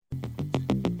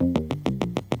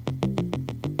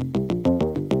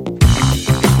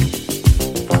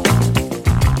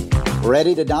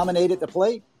Ready to dominate at the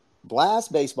plate?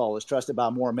 Blast Baseball is trusted by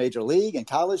more major league and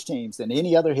college teams than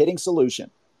any other hitting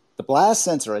solution. The Blast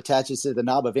sensor attaches to the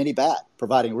knob of any bat,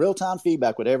 providing real-time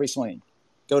feedback with every swing.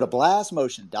 Go to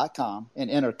blastmotion.com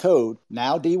and enter code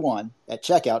NOWD1 at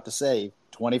checkout to save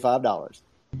 $25.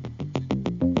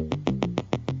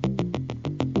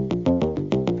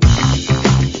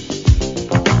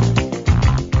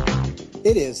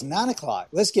 It is 9 o'clock.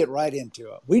 Let's get right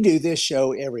into it. We do this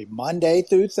show every Monday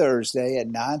through Thursday at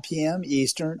 9 p.m.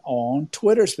 Eastern on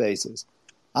Twitter Spaces.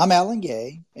 I'm Alan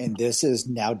Gay, and this is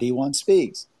Now D1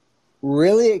 Speaks.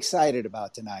 Really excited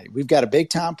about tonight. We've got a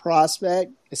big-time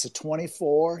prospect. It's a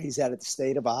 24. He's out of the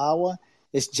state of Iowa.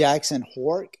 It's Jackson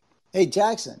Horch. Hey,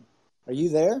 Jackson, are you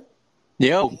there?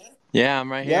 Yo. Yeah,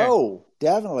 I'm right here. Yo,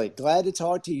 definitely. Glad to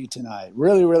talk to you tonight.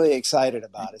 Really, really excited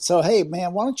about it. So, hey,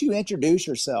 man, why don't you introduce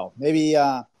yourself? Maybe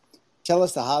tell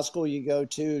us the high school you go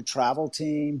to, travel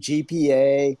team,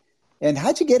 GPA, and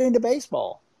how'd you get into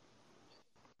baseball?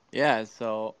 Yeah,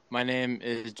 so my name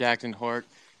is Jackson Horch.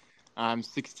 I'm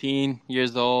 16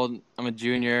 years old. I'm a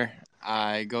junior.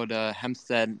 I go to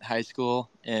Hempstead High School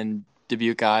in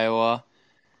Dubuque, Iowa,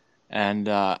 and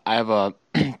I have a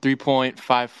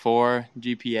 3.54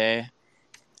 GPA.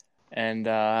 And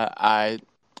I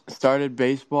started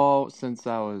baseball since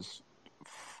I was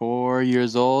 4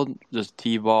 years old, just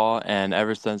T-ball, and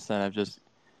ever since then I've just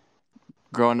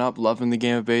grown up loving the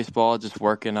game of baseball, just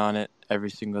working on it every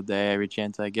single day, every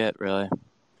chance I get, really.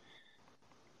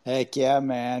 Heck yeah,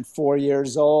 man. 4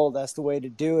 years old. That's the way to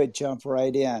do it. Jump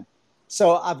right in.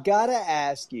 So I've got to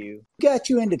ask you, who got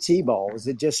you into T-ball? Was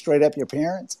it just straight up your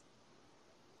parents?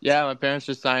 Yeah, my parents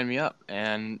just signed me up,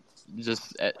 and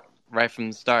just right from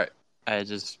the start,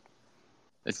 it's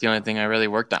the only thing I really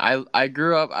worked on. I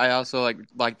grew up, I also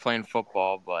like playing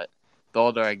football, but the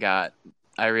older I got,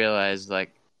 I realized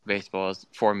like baseball is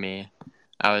for me.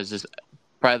 I was just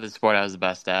probably the sport I was the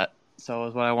best at, so it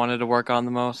was what I wanted to work on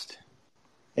the most.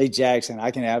 Hey, Jackson,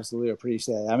 I can absolutely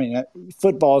appreciate it. I mean,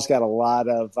 football's got a lot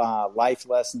of life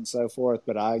lessons and so forth,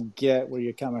 but I get where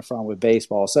you're coming from with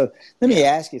baseball. So let me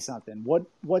ask you something. What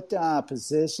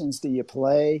positions do you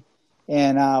play,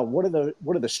 and what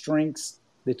are the strengths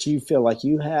that you feel like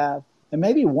you have, and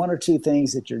maybe one or two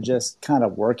things that you're just kind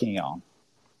of working on?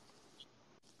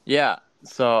 Yeah,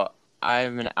 so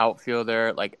I'm an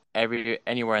outfielder, like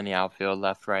anywhere in the outfield,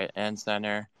 left, right, and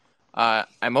center. I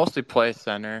mostly play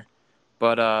center.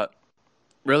 But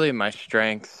really my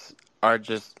strengths are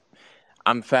just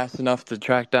I'm fast enough to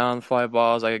track down fly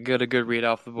balls. I get a good read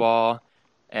off the ball,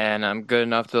 and I'm good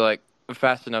enough to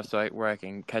fast enough where I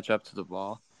can catch up to the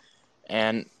ball.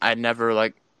 And I've never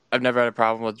had a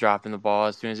problem with dropping the ball.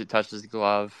 As soon as it touches the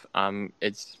glove,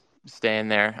 it's staying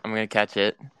there. I'm gonna catch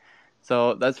it.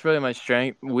 So that's really my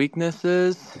strength.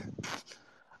 Weaknesses,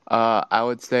 I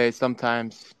would say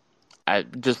sometimes I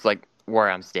just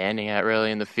where I'm standing at,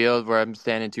 really, in the field, where I'm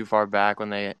standing too far back when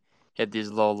they hit these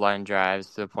low line drives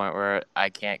to the point where I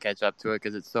can't catch up to it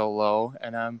because it's so low,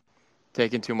 and I'm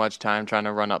taking too much time trying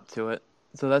to run up to it.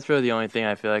 So that's really the only thing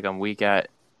I feel like I'm weak at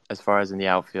as far as in the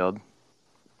outfield.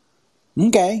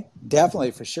 Okay,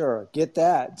 definitely, for sure. Get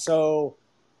that. So,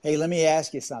 hey, let me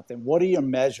ask you something. What are your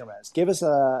measurements? Give us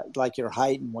your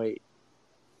height and weight.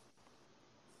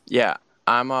 Yeah,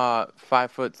 I'm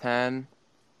 5'10",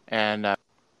 and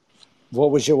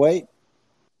What was your weight?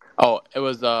 it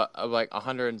was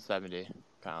 170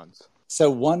 pounds.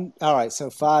 So all right, so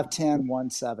 5'10",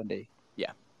 170.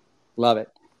 Yeah. Love it.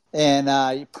 And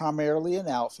you're primarily an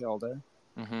outfielder.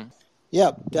 Mm-hmm.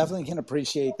 Yep, definitely can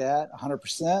appreciate that,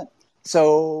 100%.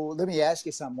 So let me ask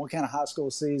you something. What kind of high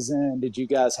school season did you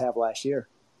guys have last year?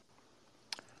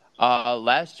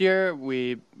 Last year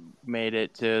we made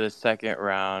it to the second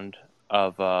round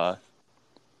of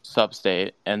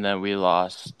sub-state, and then we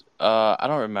lost. I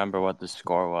don't remember what the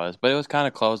score was, but it was kind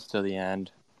of close to the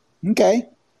end. Okay.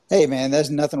 Hey, man,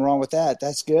 there's nothing wrong with that.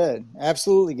 That's good.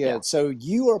 Absolutely good. Yeah. So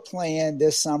you are playing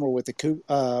this summer with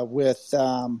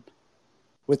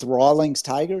with Rawlings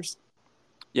Tigers?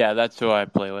 Yeah, that's who I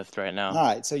play with right now. All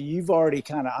right. So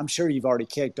I'm sure you've already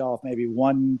kicked off maybe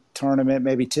one tournament,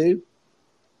 maybe two?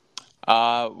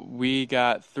 We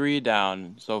got 3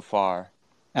 down so far.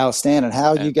 Outstanding.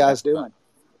 How are you guys doing?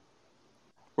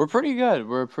 We're pretty good.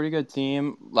 We're a pretty good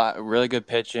team. Really good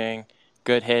pitching,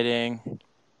 good hitting.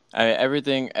 I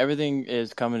mean, everything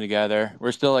is coming together.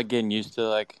 We're still getting used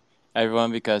to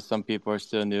everyone because some people are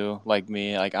still new, like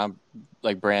me. I'm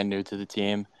brand new to the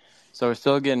team, so we're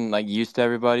still getting used to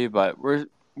everybody. But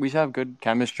we have good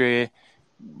chemistry.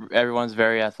 Everyone's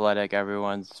very athletic.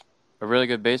 Everyone's a really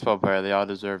good baseball player. They all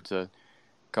deserve to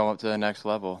come up to the next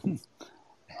level.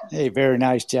 Hey, very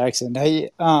nice, Jackson. Hey,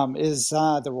 is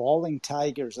the Rolling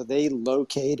Tigers, are they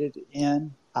located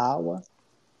in Iowa?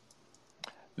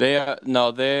 They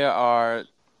no, they are.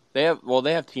 They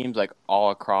have teams like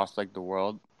all across like the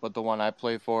world, but the one I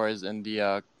play for is in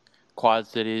the Quad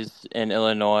Cities in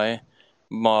Illinois.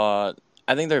 I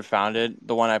think they're founded.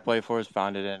 The one I play for is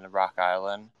founded in Rock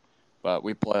Island, but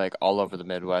we play like all over the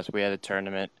Midwest. We had a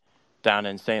tournament down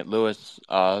in St. Louis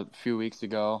a few weeks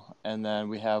ago, and then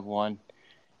we have one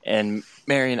in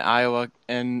Marion, Iowa,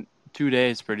 in 2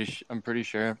 days. I'm pretty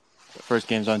sure. First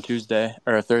game's on Tuesday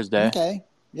or Thursday. Okay.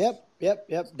 Yep.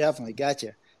 Definitely.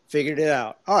 Gotcha. Figured it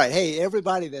out. All right. Hey,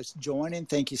 everybody that's joining,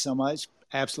 thank you so much.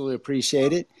 Absolutely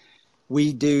appreciate it.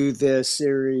 We do this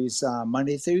series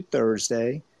Monday through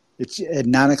Thursday. It's at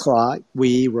 9 o'clock.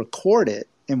 We record it.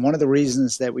 And one of the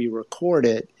reasons that we record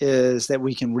it is that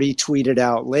we can retweet it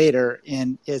out later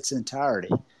in its entirety.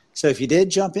 So if you did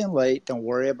jump in late, don't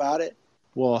worry about it.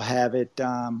 We'll have it.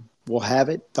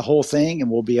 The whole thing, and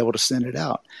we'll be able to send it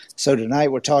out. So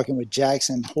tonight we're talking with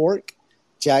Jackson Horch.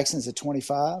 Jackson's at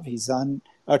 25. He's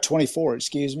 24.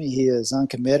 Excuse me. He is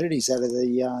uncommitted. He's out of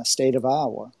the state of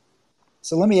Iowa.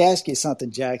 So let me ask you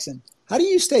something, Jackson. How do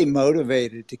you stay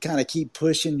motivated to kind of keep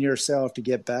pushing yourself to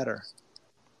get better?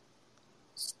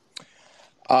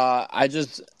 I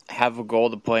just have a goal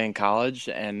to play in college,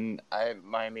 and I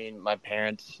mean, my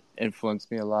parents influence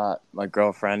me a lot. My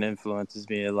girlfriend influences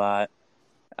me a lot.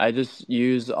 I just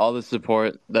use all the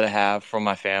support that I have from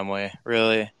my family.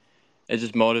 Really, it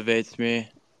just motivates me,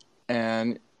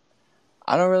 and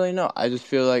I don't really know. I just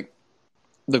feel like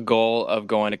the goal of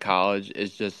going to college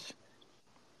is just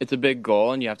it's a big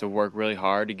goal, and you have to work really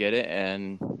hard to get it.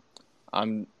 And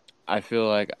I'm I feel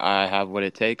like I have what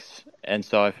it takes, and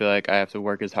so I feel like I have to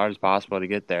work as hard as possible to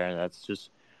get there, and that's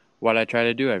just what I try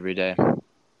to do every day.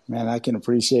 Man, I can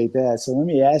appreciate that. So let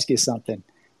me ask you something.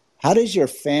 How does your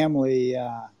family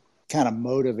kind of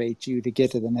motivate you to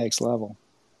get to the next level?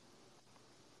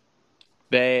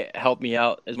 They help me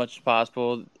out as much as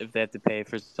possible if they have to pay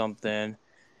for something.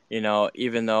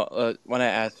 Even though when I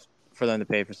ask for them to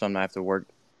pay for something, I have to work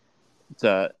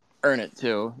to earn it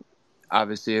too.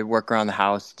 Obviously, I work around the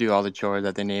house, do all the chores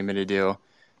that they need me to do.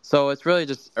 So it's really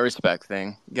just a respect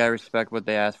thing. You gotta respect what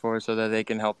they ask for so that they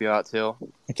can help you out too.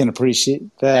 I can appreciate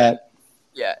And that.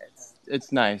 yeah,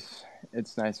 it's nice.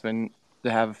 It's nice when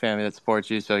to have a family that supports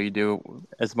you, so you do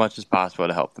as much as possible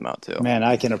to help them out too. Man,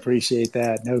 I can appreciate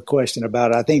that. No question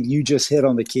about it. I think you just hit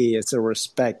on the key. It's a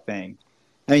respect thing.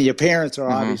 I mean, your parents are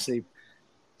Hmm. obviously,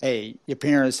 hey, your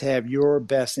parents have your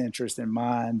best interest in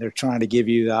mind. They're trying to give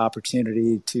you the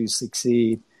opportunity to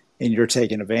succeed, and you're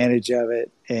taking advantage of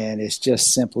it. And it's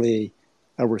just simply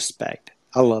a respect.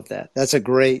 I love that. Yeah.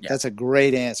 That's a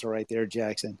great answer right there,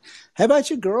 Jackson. How about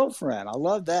your girlfriend? I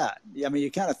love that. I mean,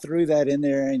 you kind of threw that in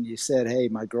there and you said, "Hey,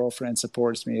 my girlfriend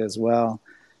supports me as well."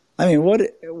 I mean, what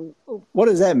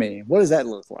does that mean? What does that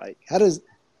look like? How does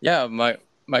Yeah, my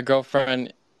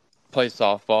girlfriend plays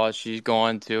softball. She's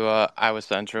going to Iowa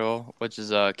Central, which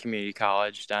is a community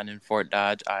college down in Fort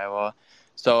Dodge, Iowa.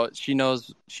 So she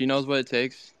knows what it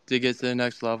takes to get to the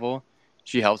next level.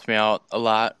 She helps me out a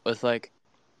lot with like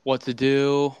what to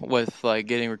do with like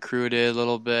getting recruited a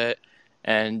little bit,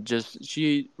 and just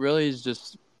she really is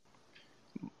just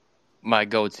my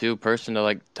go-to person to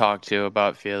like talk to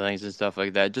about feelings and stuff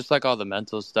like that. Just like all the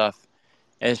mental stuff.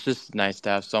 And it's just nice to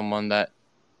have someone that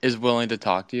is willing to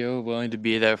talk to you, willing to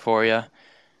be there for you.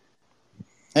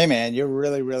 Hey, man, you're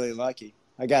really, really lucky.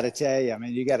 I got to tell you, I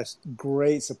mean, you got a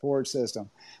great support system.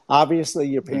 Obviously,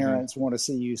 your Hmm. parents want to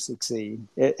see you succeed,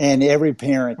 and every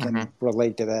parent Hmm. can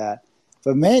relate to that.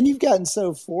 But man, you've gotten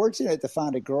so fortunate to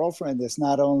find a girlfriend that's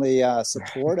not only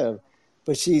supportive,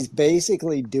 but she's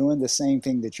basically doing the same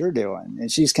thing that you're doing,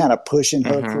 and she's kind of pushing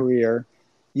her Hmm. career.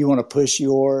 You want to push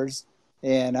yours,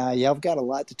 and y'all got a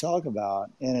lot to talk about.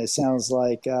 And it sounds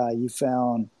like you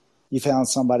found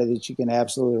somebody that you can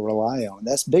absolutely rely on.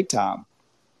 That's big time.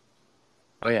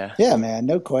 Oh yeah. Yeah, man,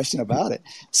 no question about it.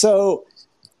 So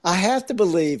I have to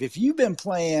believe if you've been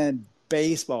playing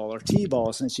baseball or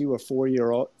t-ball since you were 4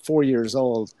 years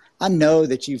old, I know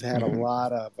that you've had a Hmm.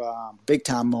 lot of big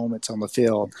time moments on the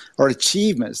field or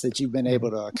achievements that you've been able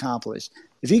Hmm. to accomplish.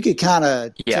 If you could kind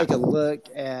of Yeah. take a look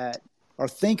at or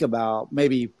think about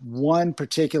maybe one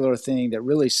particular thing that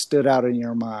really stood out in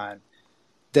your mind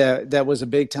that was a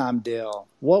big time deal.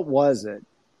 What was it?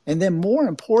 And then more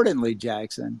importantly,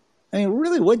 Jackson, I mean,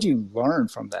 really, what'd you learn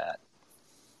from that?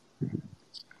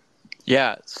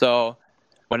 Yeah. So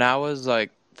when I was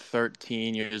like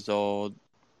 13 years old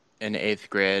in eighth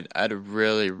grade, I had a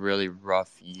really, really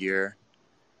rough year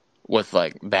with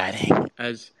like batting.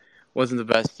 I just wasn't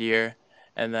the best year.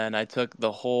 And then I took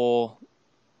the whole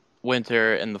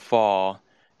winter and the fall,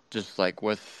 just like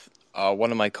with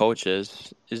one of my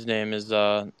coaches. His name is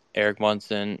Eric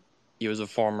Munson. He was a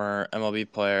former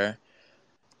MLB player,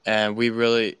 and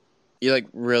he like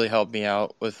really helped me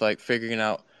out with like figuring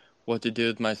out what to do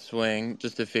with my swing,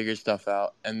 just to figure stuff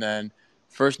out. And then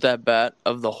first at bat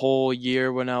of the whole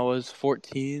year when I was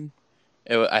 14,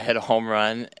 I hit a home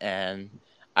run, and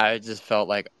I just felt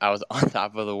like I was on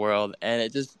top of the world. And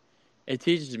it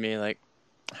teaches me like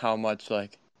how much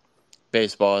like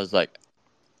baseball is like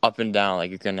up and down. Like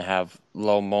you're gonna have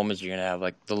low moments. You're gonna have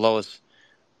like the lowest.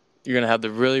 You're gonna have the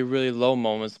really really low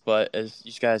moments, but you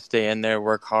just gotta stay in there,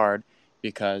 work hard,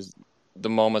 because the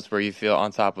moments where you feel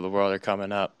on top of the world are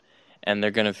coming up, and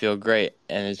they're gonna feel great,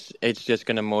 and it's just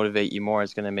gonna motivate you more.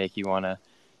 It's gonna make you wanna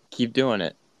keep doing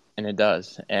it, and it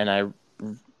does. And I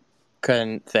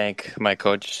couldn't thank my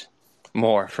coach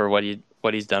more for what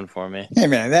he's done for me. Hey,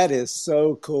 man, that is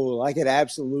so cool. I could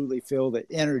absolutely feel the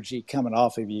energy coming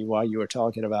off of you while you were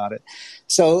talking about it.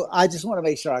 So I just want to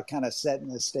make sure I kind of set in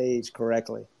the stage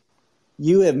correctly.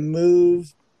 You have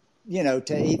moved,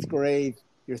 to eighth grade.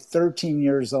 You're 13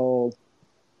 years old.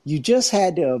 You just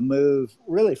had to move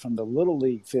really from the little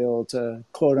league field to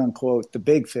quote unquote the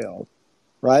big field,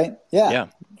 right? Yeah.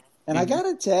 And I got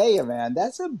to tell you, man,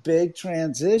 that's a big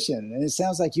transition. And it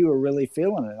sounds like you were really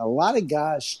feeling it. A lot of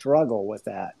guys struggle with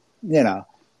that.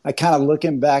 I kind of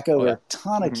looking back over a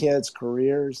ton of kids'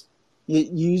 careers,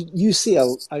 you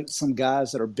see some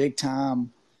guys that are big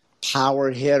time power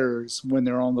hitters when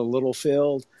they're on the little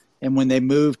field. And when they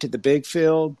move to the big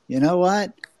field, you know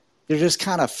what? They're just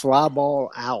kind of fly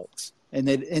ball out. And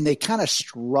they kind of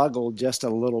struggle just a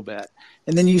little bit.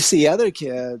 And then you see other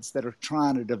kids that are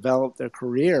trying to develop their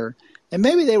career, and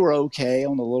maybe they were okay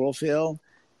on the little field,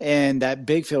 and that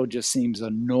big field just seems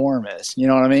enormous. You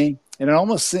know what I mean? And it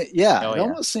almost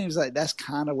seems like that's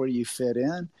kind of where you fit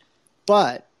in.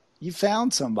 But you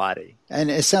found somebody, and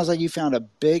it sounds like you found a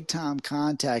big time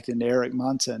contact in Eric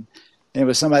Munson. And it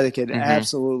was somebody that could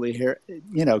absolutely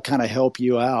kind of help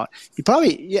you out. You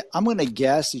probably, I'm going to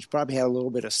guess you probably had a little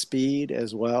bit of speed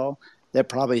as well that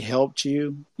probably helped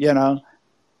you,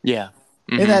 Yeah.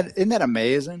 Isn't that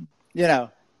amazing?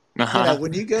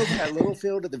 When you go from that little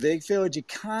field to the big field, you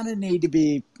kind of need to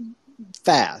be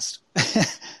fast.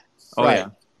 Right. Yeah.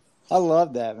 I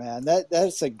love that, man.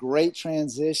 That's a great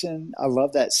transition. I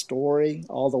love that story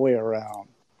all the way around.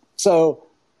 So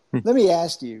let me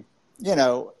ask you,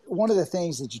 one of the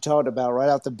things that you talked about right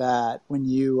out the bat when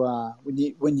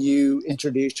you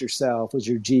introduced yourself was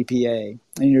your GPA.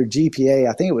 And your GPA,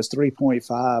 I think it was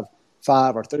 3.55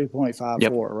 or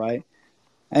 3.54, right?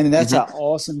 And that's an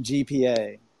awesome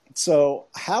GPA. So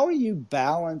how are you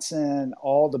balancing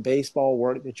all the baseball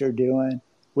work that you're doing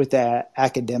with that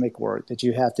academic work that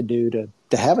you have to do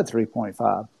to have a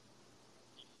 3.5?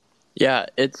 Yeah,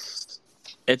 it's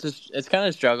kind of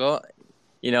a struggle.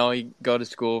 You go to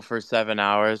school for 7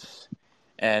 hours,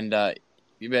 and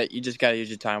you just got to use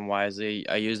your time wisely.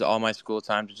 I used all my school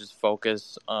time to just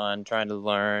focus on trying to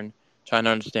learn, trying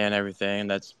to understand everything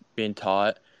that's being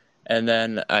taught. And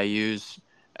then I use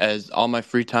as all my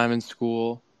free time in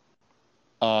school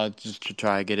just to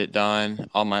try to get it done,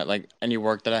 all my, like, any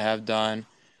work that I have done.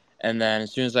 And then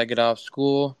as soon as I get off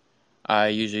school, I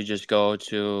usually just go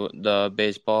to the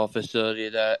baseball facility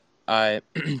that I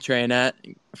train at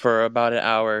for about an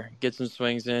hour, get some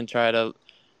swings in, try to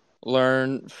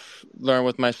learn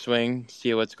with my swing,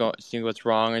 see what's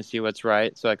wrong and see what's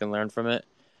right, so I can learn from it.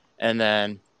 And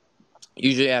then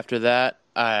usually after that,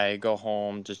 I go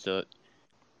home just to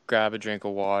grab a drink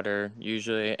of water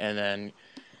usually, and then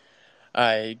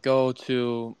I go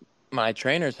to my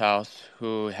trainer's house,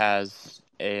 who has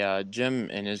a gym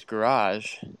in his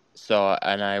garage.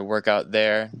 And I work out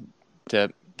there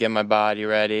to get my body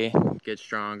ready, get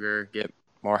stronger, get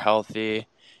more healthy.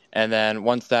 And then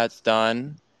once that's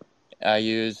done, I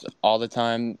use all the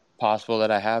time possible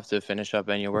that I have to finish up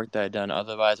any work that I've done.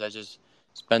 Otherwise, I just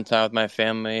spend time with my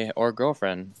family or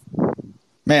girlfriend.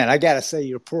 Man, I got to say,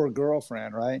 your poor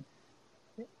girlfriend, right?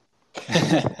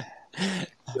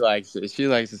 She likes it. She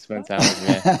likes to spend time with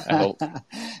me, I hope.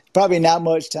 Probably not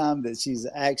much time that she's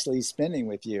actually spending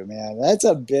with you, man. That's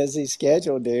a busy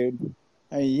schedule, dude.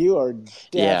 I mean, you are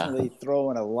definitely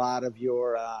throwing a lot of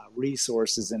your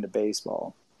resources into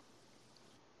baseball.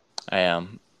 I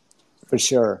am. For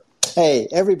sure. Hey,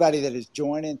 everybody that is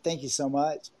joining, thank you so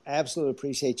much. Absolutely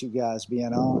appreciate you guys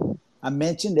being on. I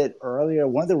mentioned it earlier.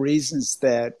 One of the reasons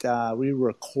that we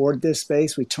record this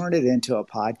space, we turn it into a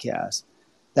podcast.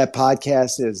 That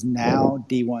podcast is now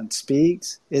D1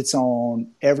 Speaks. It's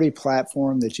on every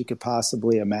platform that you could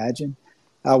possibly imagine.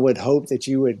 I would hope that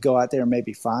you would go out there and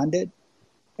maybe find it.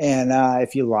 And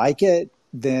if you like it,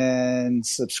 then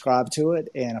subscribe to it.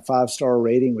 And a 5-star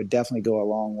rating would definitely go a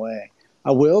long way.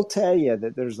 I will tell you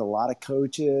that there's a lot of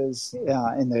coaches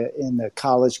in the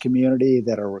college community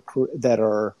that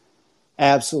are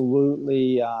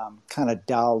absolutely kind of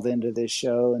dialed into this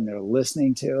show, and they're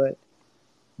listening to it.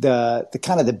 The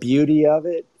kind of the beauty of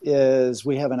it is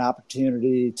we have an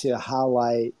opportunity to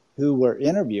highlight who we're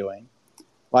interviewing,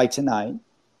 like tonight,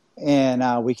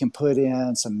 and we can put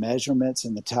in some measurements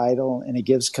in the title, and it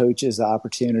gives coaches the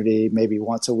opportunity maybe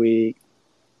once a week,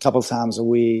 a couple times a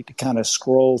week, to kind of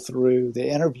scroll through the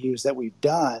interviews that we've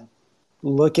done,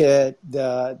 look at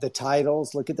the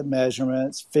titles, look at the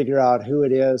measurements, figure out who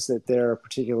it is that they're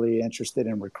particularly interested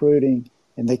in recruiting,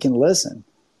 and they can listen.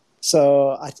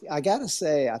 So I got to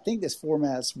say, I think this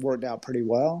format's worked out pretty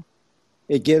well.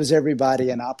 It gives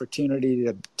everybody an opportunity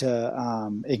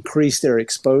to increase their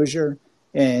exposure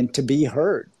and to be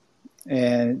heard.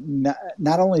 And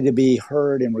not only to be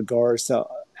heard in regards to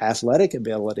athletic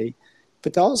ability,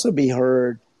 but to also be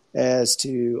heard as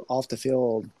to off the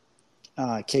field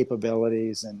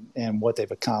capabilities and what they've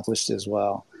accomplished as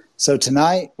well. So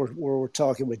tonight we're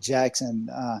talking with Jackson.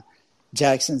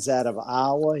 Jackson's out of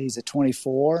Iowa. He's a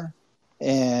 24,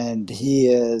 and he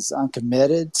is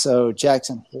uncommitted. So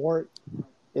Jackson Horch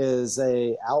is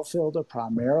a outfielder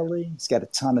primarily. He's got a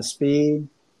ton of speed.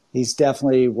 He's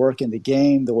definitely working the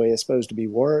game the way it's supposed to be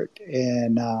worked.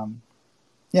 And,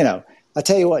 I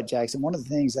tell you what, Jackson, one of the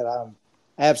things that I'm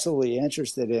absolutely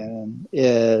interested in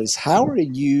is how are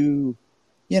you,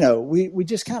 we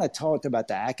just kind of talked about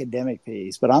the academic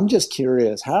piece, but I'm just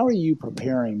curious, how are you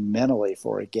preparing mentally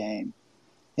for a game?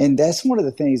 And that's one of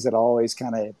the things that always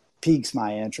kind of piques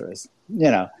my interest.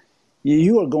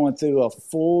 You are going through a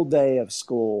full day of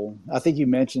school. I think you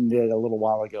mentioned it a little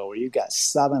while ago where you've got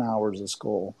 7 hours of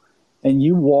school, and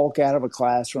you walk out of a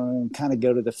classroom, kind of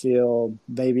go to the field.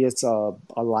 Maybe it's a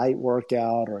light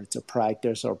workout, or it's a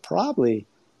practice, or probably,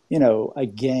 a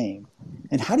game.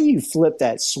 And how do you flip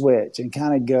that switch and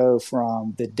kind of go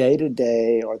from the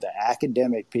day-to-day or the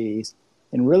academic piece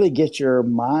and really get your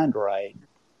mind right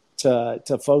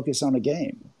to focus on a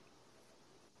game?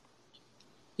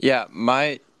 Yeah,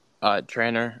 my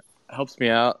trainer helps me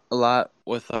out a lot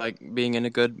with being in a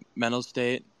good mental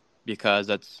state, because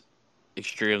that's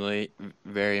extremely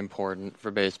very important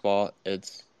for baseball.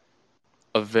 It's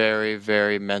a very,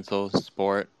 very mental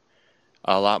sport,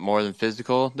 a lot more than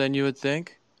physical than you would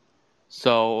think.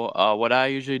 So what I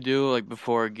usually do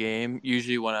before a game,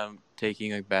 usually when I'm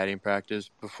taking batting practice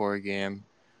before a game,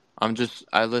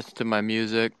 I listen to my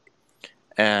music,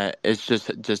 and it's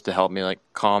just to help me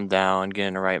calm down, get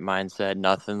in the right mindset.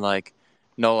 Nothing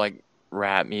no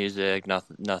rap music,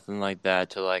 nothing like that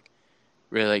to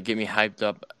really get me hyped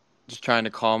up. Just trying to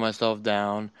calm myself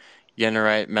down, get in the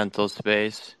right mental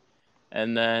space,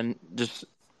 and then just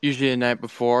usually the night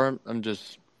before, I'm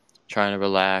just trying to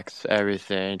relax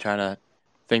everything, trying to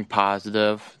think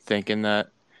positive, thinking that,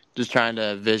 just trying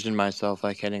to vision myself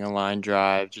hitting a line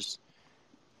drive, just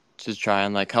try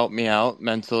and help me out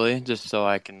mentally, just so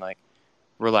I can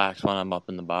relax when I'm up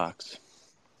in the box.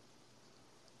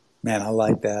 Man, I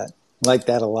like that. I like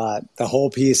that a lot. The whole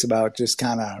piece about just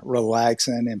kind of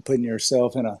relaxing and putting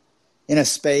yourself in a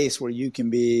space where you can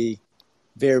be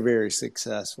very, very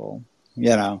successful.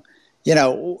 One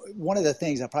of the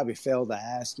things I probably failed to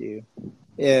ask you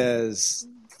is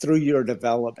through your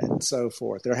development and so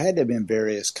forth, there had to have been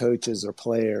various coaches or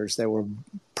players that were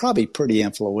probably pretty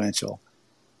influential.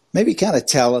 Maybe kind of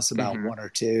tell us about one or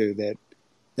two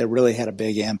that really had a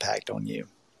big impact on you.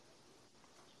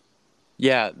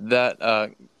 Yeah,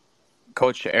 that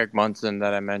Coach Eric Munson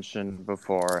that I mentioned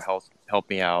before helped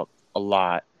me out a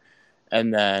lot.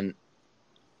 And then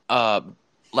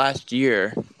last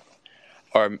year,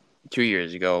 or 2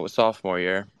 years ago, sophomore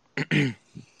year, I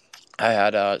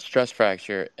had a stress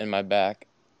fracture in my back,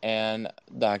 and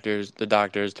the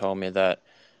doctors told me that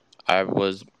I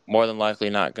was more than likely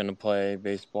not going to play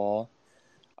baseball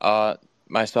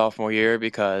my sophomore year,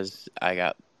 because I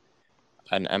got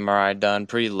an MRI done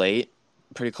pretty late,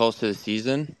 pretty close to the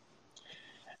season.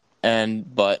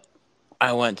 But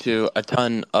I went to a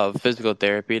ton of physical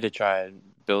therapy to try and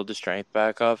build the strength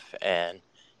back up, and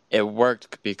it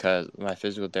worked because my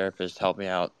physical therapist helped me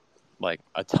out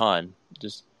a ton.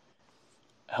 Just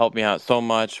helped me out so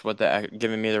much with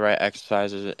giving me the right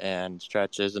exercises and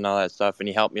stretches and all that stuff, and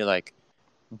he helped me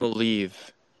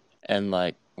believe and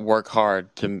work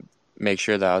hard to make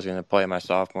sure that I was going to play my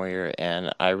sophomore year,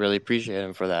 and I really appreciate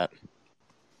him for that.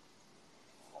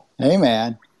 Hey,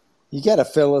 man, you got to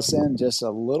fill us in just a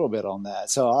little bit on that.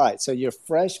 So, all right, so your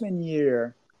freshman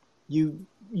year, you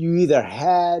either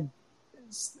had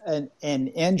an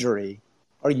injury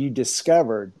or you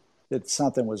discovered that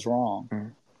something was wrong.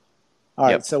 Mhm. All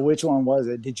right, Yep. so which one was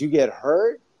it? Did you get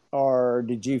hurt, or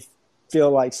did you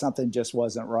feel like something just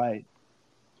wasn't right?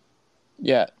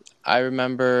 Yeah, I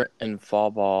remember in fall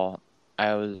ball,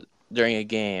 I was during a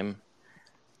game.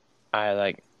 I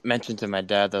like mentioned to my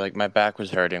dad that like my back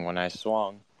was hurting when I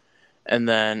swung, and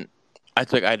then I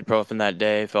took ibuprofen that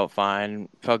day. Felt fine.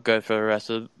 Felt good for the rest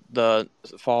of the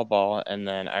fall ball. And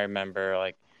then I remember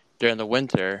like during the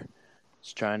winter,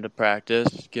 just trying to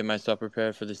practice, get myself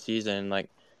prepared for the season. Like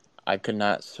I could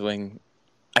not swing.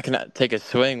 I could not take a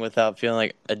swing without feeling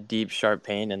like a deep, sharp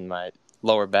pain in my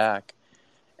lower back.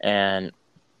 And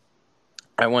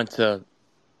I went to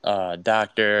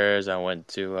doctors. I went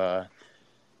to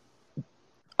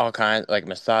all kinds like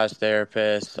massage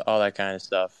therapists, all that kind of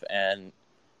stuff. And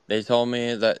they told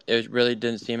me that it really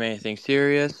didn't seem anything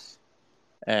serious,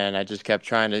 and I just kept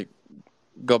trying to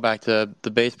go back to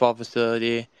the baseball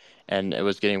facility, and it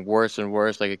was getting worse and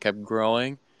worse. Like it kept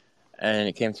growing, and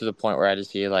it came to the point where I had to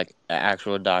see like an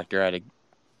actual doctor. I had to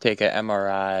take an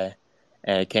MRI,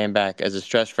 and it came back as a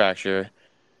stress fracture.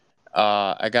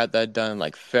 I got that done in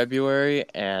like February,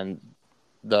 and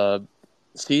the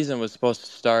season was supposed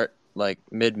to start like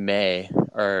mid-May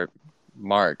or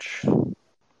March. I think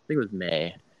it was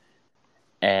May.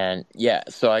 And yeah,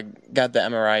 so I got the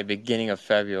MRI beginning of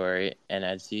February and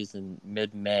had season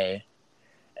mid May.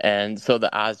 And so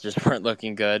the odds just weren't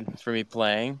looking good for me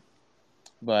playing.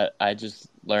 But I just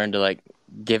learned to like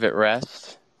give it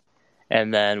rest.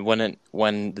 And then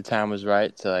when the time was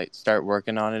right to like start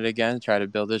working on it again, try to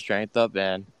build the strength up,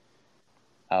 and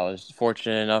I was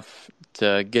fortunate enough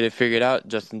to get it figured out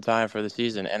just in time for the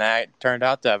season. And I turned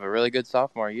out to have a really good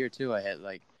sophomore year too. I had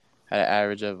an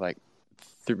average of like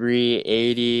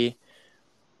 380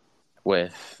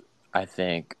 with I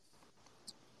think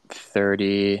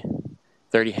 30,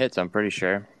 30 hits, I'm pretty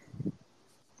sure.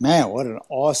 Man, what an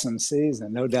awesome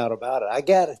season, no doubt about it. I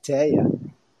got to tell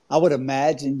you, I would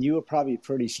imagine you were probably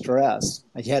pretty stressed.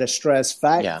 Like you had a stress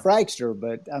Yeah. fracture,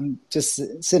 but I'm just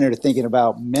sitting here thinking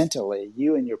about mentally,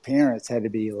 you and your parents had to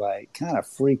be like kind of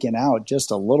freaking out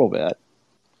just a little bit.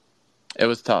 It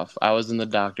was tough. I was in the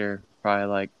doctor probably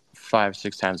like 5,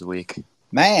 6 times a week.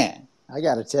 Man, I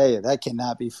got to tell you, that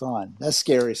cannot be fun. That's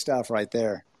scary stuff right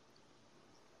there.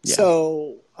 Yeah.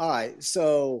 So, all right.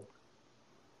 So,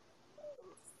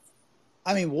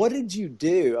 I mean, what did you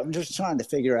do? I'm just trying to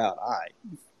figure out. All right.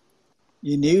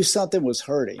 You knew something was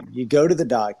hurting. You go to the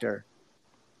doctor.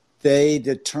 They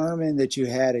determined that you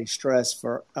had a stress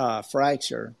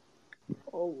fracture.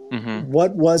 hmm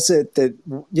What was it that,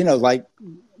 like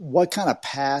what kind of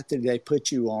path did they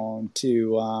put you on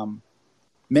to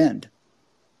mend?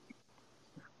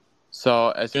 So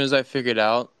as soon as I figured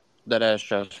out that I had a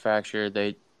stress fracture,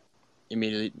 they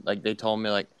immediately like they told me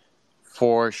like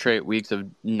 4 straight weeks of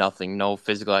nothing, no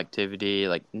physical activity,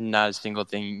 like not a single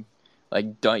thing.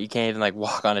 Like don't you can't even like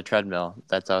walk on a treadmill.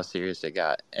 That's how serious it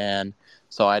got. And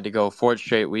so I had to go 4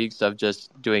 straight weeks of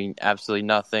just doing absolutely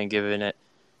nothing, giving it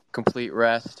complete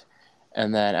rest.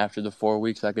 And then after the 4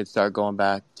 weeks, I could start going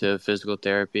back to physical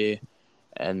therapy.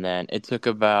 And then it took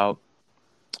about,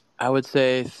 I would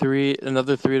say,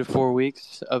 another 3 to 4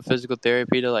 weeks of physical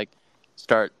therapy to like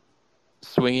start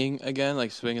swinging again,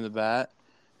 like swinging the bat.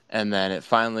 And then it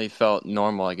finally felt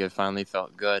normal, like it finally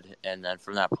felt good. And then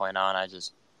from that point on, I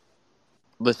just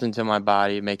listened to my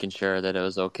body, making sure that it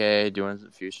was okay, doing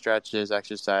a few stretches,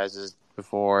 exercises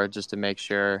before, just to make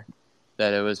sure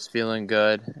that it was feeling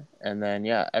good. And then,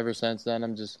 yeah, ever since then,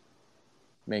 I'm just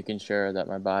making sure that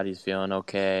my body's feeling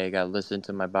okay. Got to listen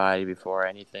to my body before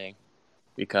anything,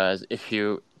 because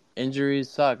injuries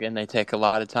suck and they take a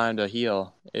lot of time to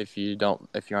heal if you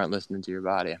aren't listening to your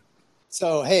body.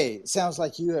 So, hey, sounds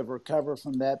like you have recovered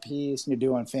from that piece. You're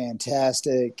doing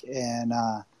fantastic. And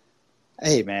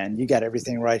hey, man, you got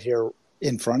everything right here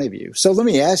in front of you. So let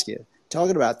me ask you,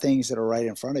 talking about things that are right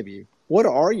in front of you, what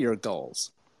are your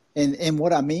goals? And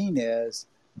what I mean is,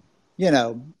 you're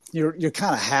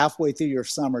kind of halfway through your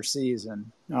summer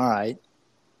season. All right.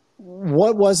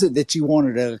 What was it that you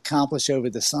wanted to accomplish over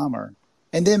the summer?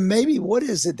 And then maybe what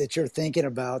is it that you're thinking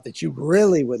about that you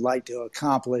really would like to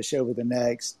accomplish over the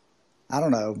next, I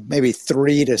don't know, maybe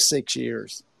 3 to 6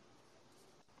 years?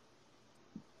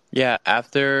 Yeah,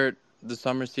 after the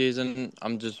summer season,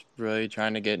 I'm just really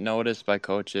trying to get noticed by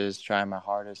coaches, trying my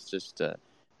hardest just to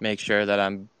make sure that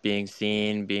I'm being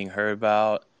seen, being heard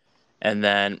about. And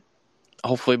then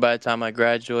hopefully by the time I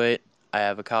graduate, I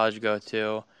have a college to go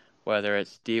to, whether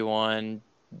it's D1,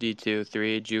 D2,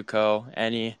 3, JUCO,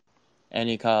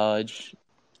 any college.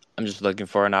 I'm just looking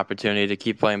for an opportunity to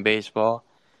keep playing baseball.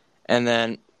 And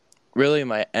then really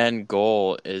my end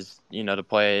goal is, to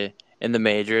play in the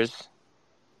majors.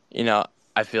 you know,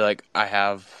 I feel like I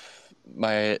have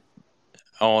my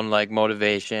own like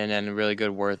motivation and really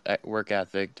good work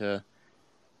ethic to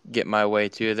get my way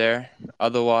to there.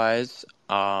 Otherwise,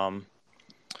 I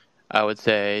would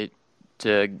say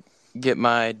to get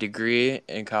my degree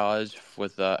in college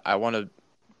with I want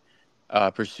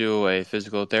to pursue a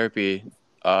physical therapy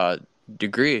uh,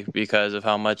 degree because of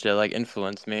how much it like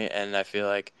influenced me, and I feel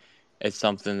like it's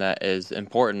something that is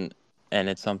important, and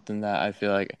it's something that I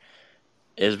feel like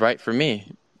is right for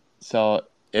me. So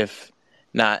if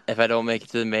if I don't make it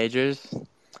to the majors,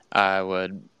 I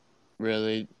would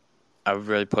really I would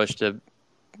really push to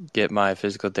get my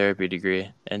physical therapy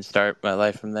degree and start my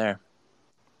life from there.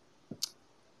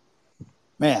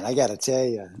 Man, I got to tell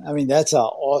you, I mean, that's an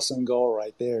awesome goal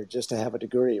right there, just to have a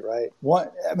degree, right?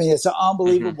 I mean, it's an Hmm.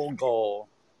 unbelievable goal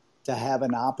to have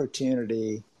an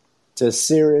opportunity to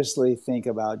seriously think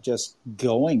about just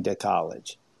going to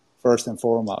college, first and Yeah.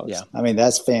 foremost. I mean,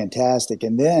 that's fantastic.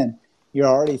 And then you're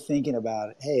already thinking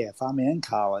about, hey, if I'm in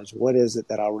college, what is it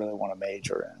that I really want to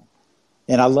major in?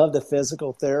 And I love the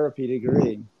physical therapy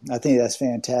degree. I think that's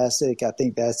fantastic. I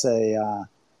think that's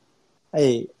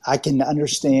I can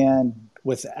understand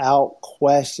without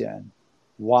question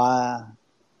why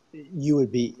you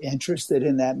would be interested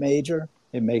in that major.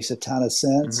 It makes a ton of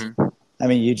sense. Hmm. I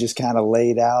mean, you just kind of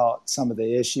laid out some of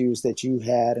the issues that you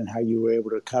had and how you were able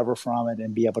to recover from it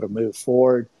and be able to move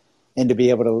forward and to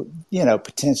be able to,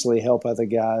 potentially help other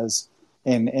guys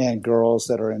and girls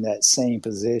that are in that same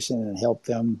position and help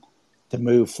them to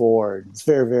move forward. It's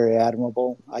very, very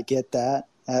admirable. I get that.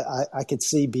 I could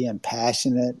see being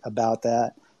passionate about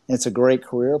that. And it's a great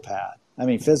career path. I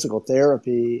mean, physical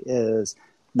therapy is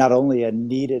not only a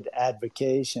needed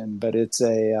advocation, but it's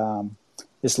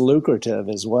lucrative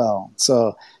as well.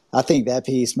 So I think that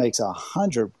piece makes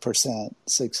 100%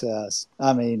 success.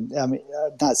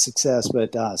 Not success,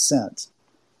 but sense.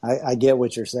 I get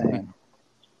what you're saying.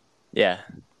 Yeah.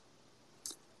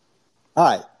 All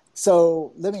right.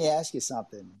 So let me ask you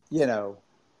something.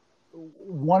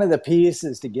 One of the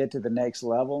pieces to get to the next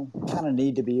level kind of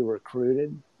need to be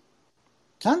recruited.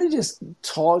 Kind of just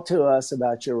talk to us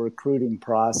about your recruiting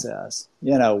process.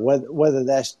 Whether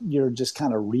that's you're just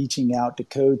kind of reaching out to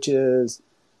coaches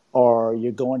or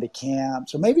you're going to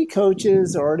camps or maybe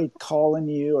coaches are already calling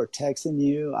you or texting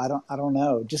you. I don't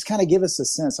know. Just kind of give us a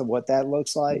sense of what that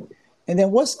looks like. And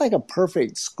then what's like a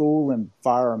perfect school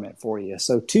environment for you?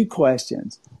 So two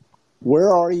questions.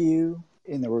 Where are you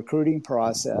in the recruiting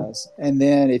process? And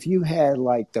then if you had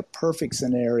like the perfect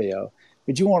scenario,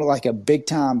 would you want like a big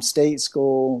time state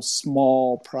school,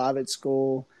 small private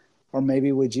school, or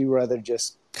maybe would you rather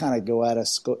just kind of go out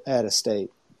of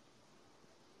state?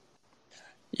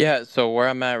 Yeah, so where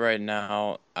I'm at right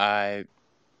now, I'm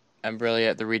really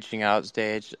at the reaching out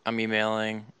stage. I'm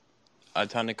emailing a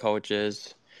ton of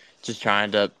coaches, just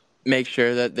trying to make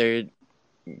sure that they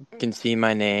can see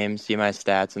my name, see my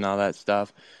stats, and all that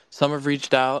stuff. Some have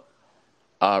reached out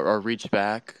or reached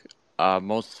back.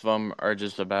 Most of them are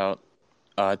just about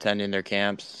attending their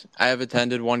camps. I have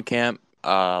attended one camp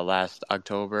last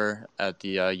October at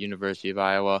the University of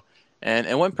Iowa, and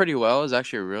it went pretty well. It was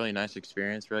actually a really nice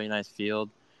experience, really nice field.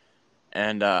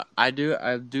 And I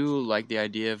do like the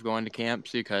idea of going to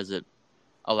camps because it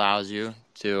allows you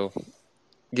to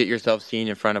get yourself seen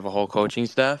in front of a whole coaching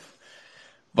staff.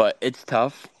 But it's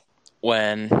tough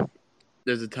when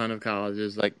there's a ton of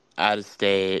colleges like out of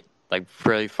state, like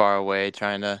really far away,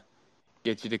 trying to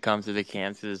get you to come to the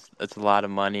camps. It's a lot of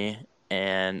money,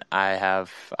 and I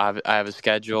have a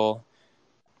schedule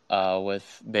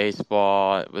with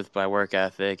baseball, with my work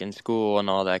ethic and school and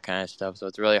all that kind of stuff. So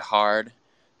it's really hard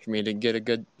for me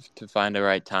to to find the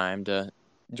right time to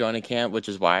join a camp, which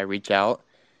is why I reach out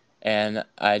and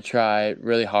I try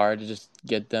really hard to just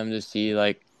get them to see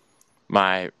like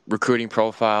my recruiting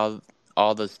profile,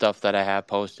 all the stuff that I have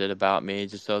posted about me,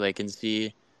 just so they can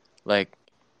see like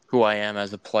who I am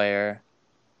as a player.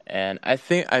 And I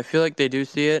feel like they do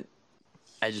see it.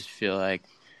 I just feel like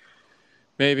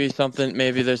maybe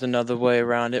there's another way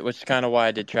around it, which is kind of why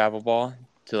I did travel ball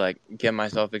to like get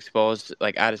myself exposed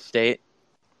like out of state,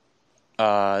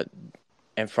 uh,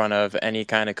 in front of any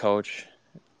kind of coach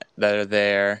that are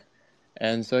there.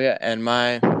 And so yeah, and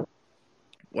my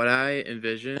what I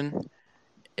envision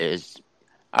is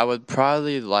I would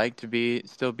probably like to be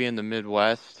still be in the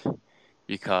Midwest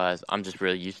because I'm just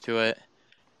really used to it,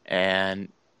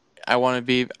 and I want to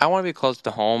be close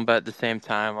to home, but at the same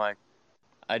time, like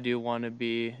I do want to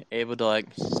be able to like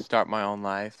start my own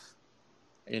life,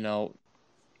 you know,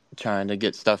 trying to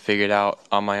get stuff figured out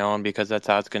on my own because that's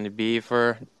how it's going to be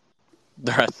for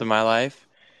the rest of my life.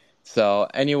 So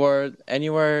anywhere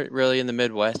really in the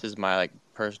Midwest is my like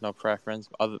personal preference.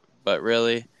 But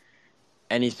really,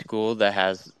 any school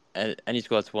that's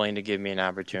willing to give me an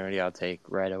opportunity, I'll take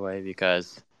right away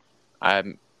because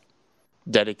I'm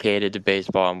dedicated to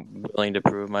baseball. I'm willing to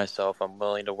prove myself. I'm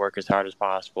willing to work as hard as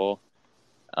possible.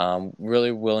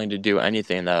 Really willing to do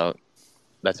anything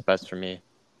that's best for me.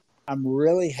 I'm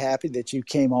really happy that you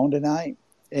came on tonight,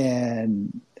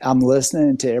 and I'm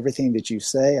listening to everything that you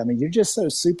say. I mean, you're just so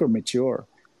super mature.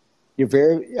 You're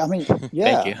very, I mean, Thank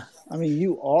yeah, you. I mean,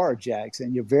 you are,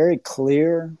 Jackson. You're very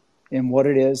clear in what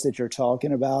it is that you're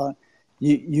talking about.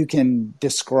 You can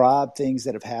describe things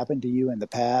that have happened to you in the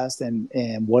past and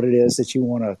what it is that you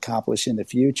want to accomplish in the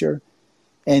future.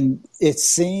 And it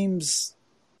seems,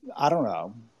 I don't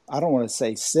know, I don't want to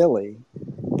say silly,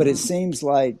 but it seems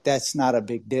like that's not a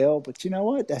big deal. But you know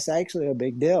what? That's actually a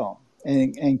big deal.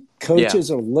 And Yeah. coaches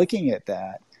are looking at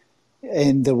that.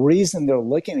 And the reason they're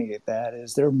looking at that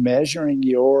is they're measuring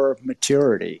your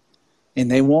maturity. And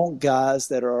they want guys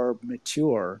that are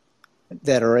mature,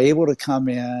 that are able to come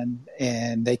in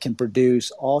and they can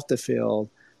produce off the field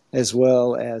as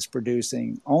well as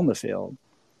producing on the field.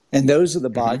 And those are the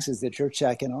Hmm. boxes that you're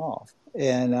checking off.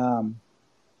 And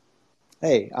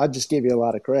hey, I'll just give you a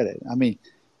lot of credit. I mean,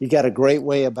 you got a great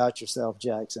way about yourself,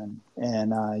 Jackson,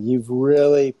 and you've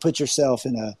really put yourself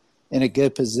in a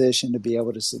good position to be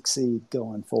able to succeed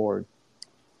going forward.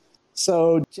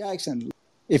 So, Jackson,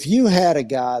 if you had a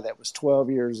guy that was 12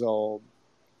 years old,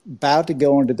 about to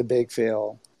go into the big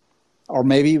field, or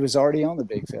maybe he was already on the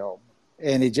big field,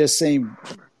 and it just seemed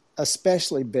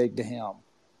especially big to him,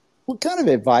 what kind of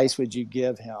advice would you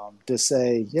give him to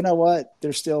say, you know what,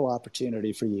 there's still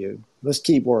opportunity for you. Let's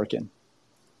keep working.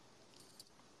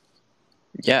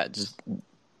 Yeah, just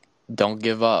don't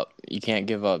give up. You can't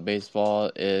give up.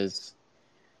 Baseball is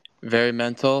very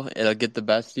mental. It'll get the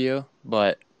best of you,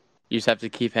 but you just have to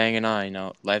keep hanging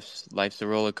on. Life's a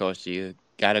roller coaster. You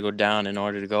got to go down in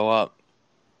order to go up.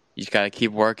 You just got to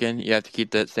keep working. You have to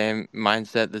keep that same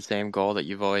mindset, the same goal that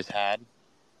you've always had.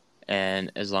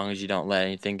 And as long as you don't let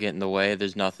anything get in the way,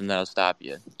 there's nothing that'll stop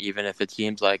you. Even if it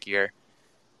seems like you're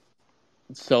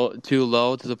so too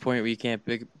low to the point where you can't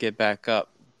get back up,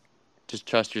 just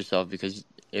trust yourself because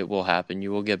it will happen.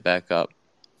 You will get back up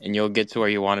and you'll get to where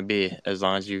you want to be as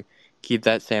long as you keep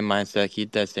that same mindset,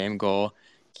 keep that same goal,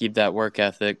 keep that work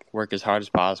ethic, work as hard as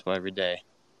possible every day.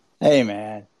 Hey,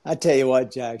 man, I tell you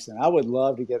what, Jackson, I would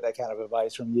love to get that kind of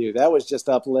advice from you. That was just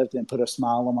uplifting and put a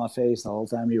smile on my face the whole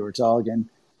time you were talking.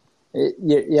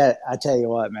 Yeah, I tell you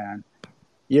what, man,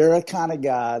 you're a kind of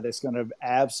guy that's going to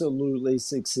absolutely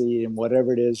succeed in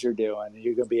whatever it is you're doing. And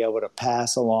you're going to be able to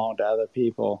pass along to other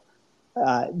people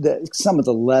some of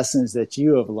the lessons that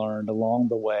you have learned along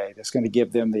the way that's going to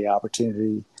give them the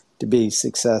opportunity to be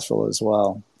successful as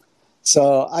well.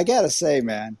 So I got to say,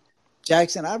 man,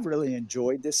 Jackson, I've really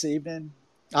enjoyed this evening.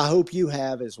 I hope you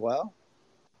have as well.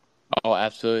 Oh,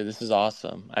 absolutely. This is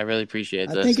awesome. I really appreciate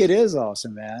I think it this. is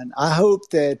awesome, man. I hope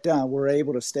that we're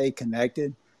able to stay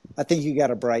connected. I think you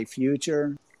got a bright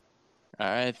future. All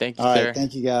right. Thank you, All right. sir.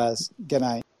 Thank you, guys. Good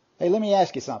night. Hey, let me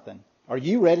ask you something. Are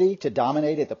you ready to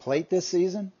dominate at the plate this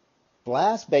season?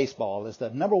 Blast Baseball is the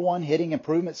 #1 hitting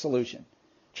improvement solution,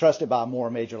 trusted by more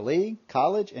major league,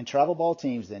 college, and travel ball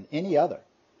teams than any other.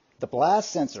 The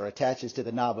Blast sensor attaches to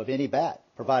the knob of any bat,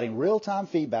 providing real-time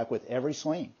feedback with every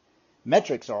swing.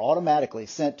 Metrics are automatically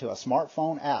sent to a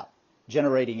smartphone app,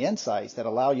 generating insights that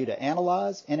allow you to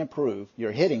analyze and improve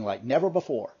your hitting like never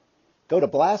before. Go to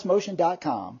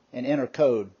blastmotion.com and enter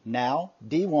code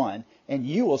NOWD1 and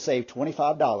you will save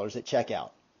 $25 at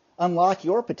checkout. Unlock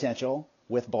your potential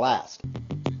with Blast.